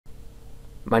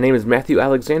My name is Matthew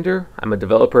Alexander. I'm a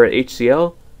developer at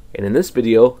HCL, and in this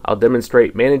video I'll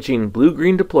demonstrate managing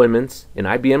blue-green deployments in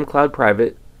IBM Cloud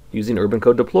Private using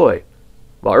UrbanCode Deploy,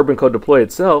 while UrbanCode Deploy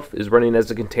itself is running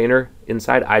as a container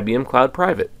inside IBM Cloud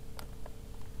Private.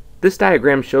 This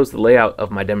diagram shows the layout of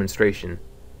my demonstration.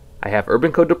 I have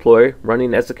UrbanCode Deploy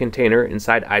running as a container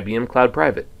inside IBM Cloud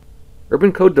Private.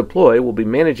 UrbanCode Deploy will be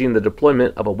managing the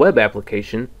deployment of a web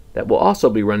application that will also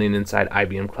be running inside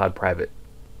IBM Cloud Private.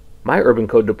 My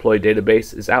UrbanCode Deploy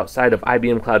database is outside of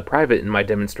IBM Cloud Private in my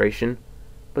demonstration,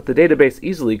 but the database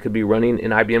easily could be running in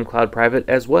IBM Cloud Private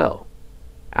as well.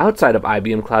 Outside of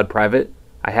IBM Cloud Private,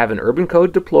 I have an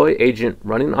UrbanCode Deploy agent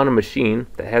running on a machine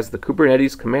that has the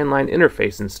Kubernetes command line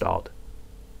interface installed.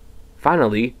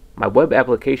 Finally, my web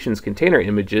application's container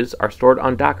images are stored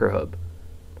on Docker Hub.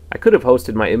 I could have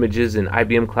hosted my images in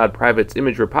IBM Cloud Private's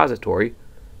image repository,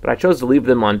 but I chose to leave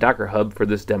them on Docker Hub for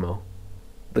this demo.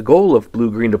 The goal of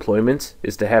blue-green deployments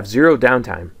is to have zero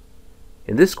downtime.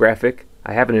 In this graphic,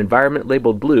 I have an environment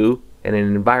labeled blue and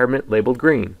an environment labeled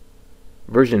green.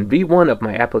 Version V1 of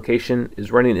my application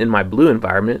is running in my blue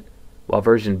environment, while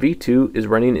version V2 is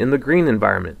running in the green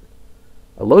environment.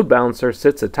 A load balancer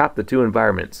sits atop the two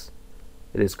environments.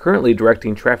 It is currently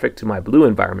directing traffic to my blue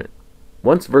environment.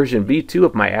 Once version V2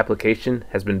 of my application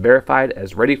has been verified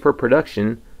as ready for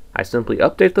production, I simply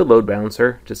update the load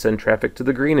balancer to send traffic to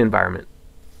the green environment.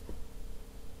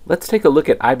 Let's take a look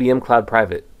at IBM Cloud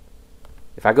Private.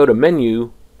 If I go to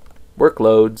Menu,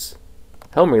 Workloads,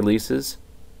 Helm Releases,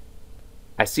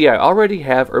 I see I already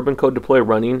have UrbanCode Deploy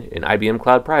running in IBM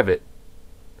Cloud Private.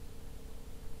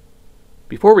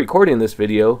 Before recording this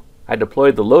video, I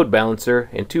deployed the load balancer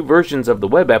and two versions of the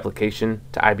web application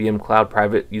to IBM Cloud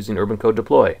Private using UrbanCode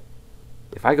Deploy.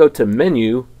 If I go to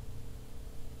Menu,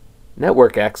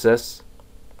 Network Access,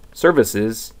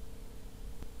 Services,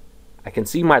 I can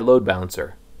see my load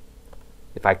balancer.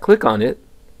 If I click on it,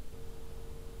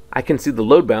 I can see the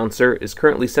load balancer is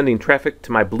currently sending traffic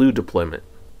to my blue deployment.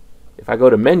 If I go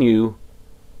to Menu,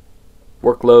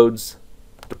 Workloads,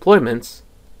 Deployments,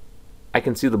 I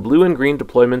can see the blue and green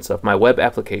deployments of my web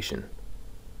application.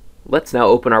 Let's now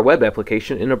open our web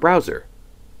application in a browser.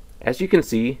 As you can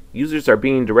see, users are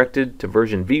being directed to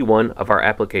version V1 of our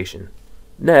application.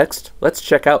 Next, let's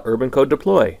check out UrbanCode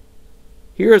Deploy.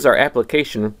 Here is our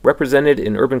application represented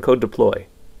in UrbanCode Deploy.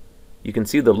 You can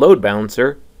see the load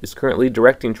balancer is currently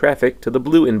directing traffic to the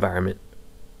blue environment.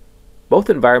 Both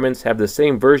environments have the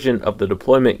same version of the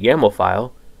deployment YAML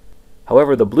file.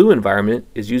 However, the blue environment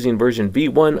is using version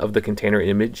V1 of the container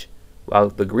image, while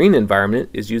the green environment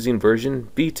is using version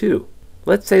V2.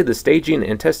 Let's say the staging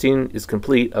and testing is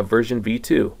complete of version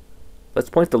V2. Let's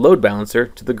point the load balancer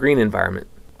to the green environment.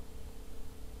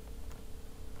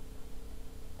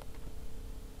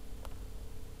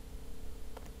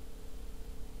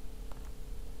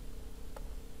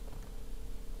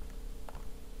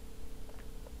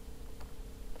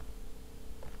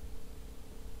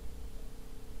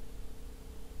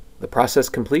 The process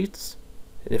completes,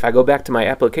 and if I go back to my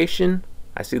application,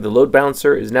 I see the load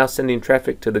balancer is now sending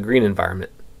traffic to the green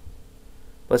environment.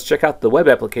 Let's check out the web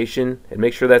application and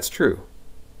make sure that's true.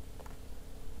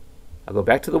 I'll go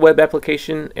back to the web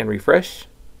application and refresh,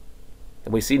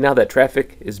 and we see now that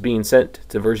traffic is being sent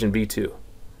to version V2.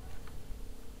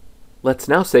 Let's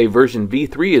now say version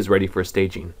V3 is ready for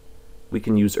staging. We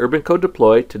can use UrbanCode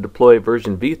Deploy to deploy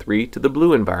version V3 to the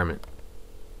blue environment.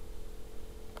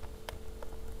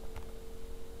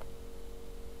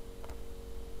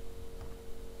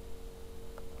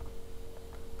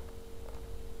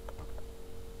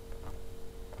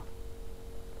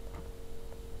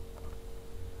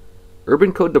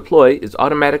 UrbanCode Deploy is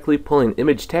automatically pulling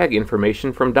image tag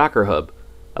information from Docker Hub,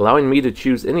 allowing me to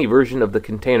choose any version of the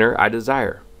container I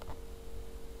desire.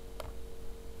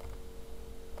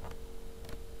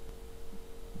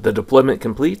 The deployment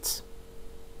completes.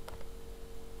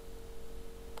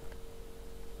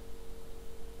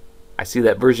 I see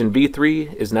that version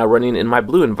V3 is now running in my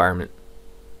blue environment.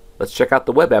 Let's check out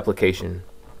the web application.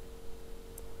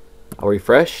 I'll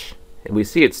refresh, and we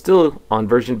see it's still on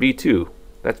version V2.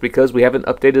 That's because we haven't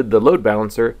updated the load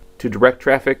balancer to direct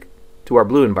traffic to our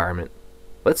blue environment.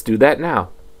 Let's do that now.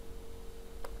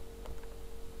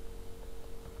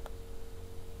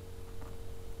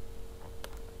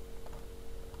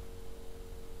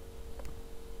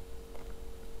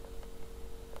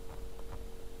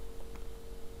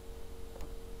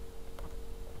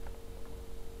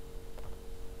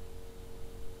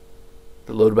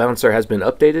 The load balancer has been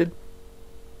updated.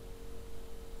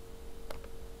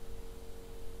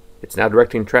 It's now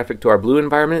directing traffic to our blue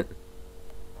environment.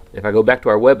 If I go back to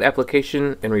our web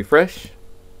application and refresh,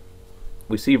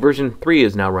 we see version 3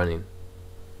 is now running.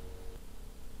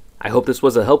 I hope this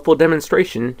was a helpful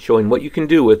demonstration showing what you can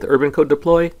do with UrbanCode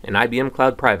Deploy and IBM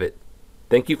Cloud Private.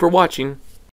 Thank you for watching.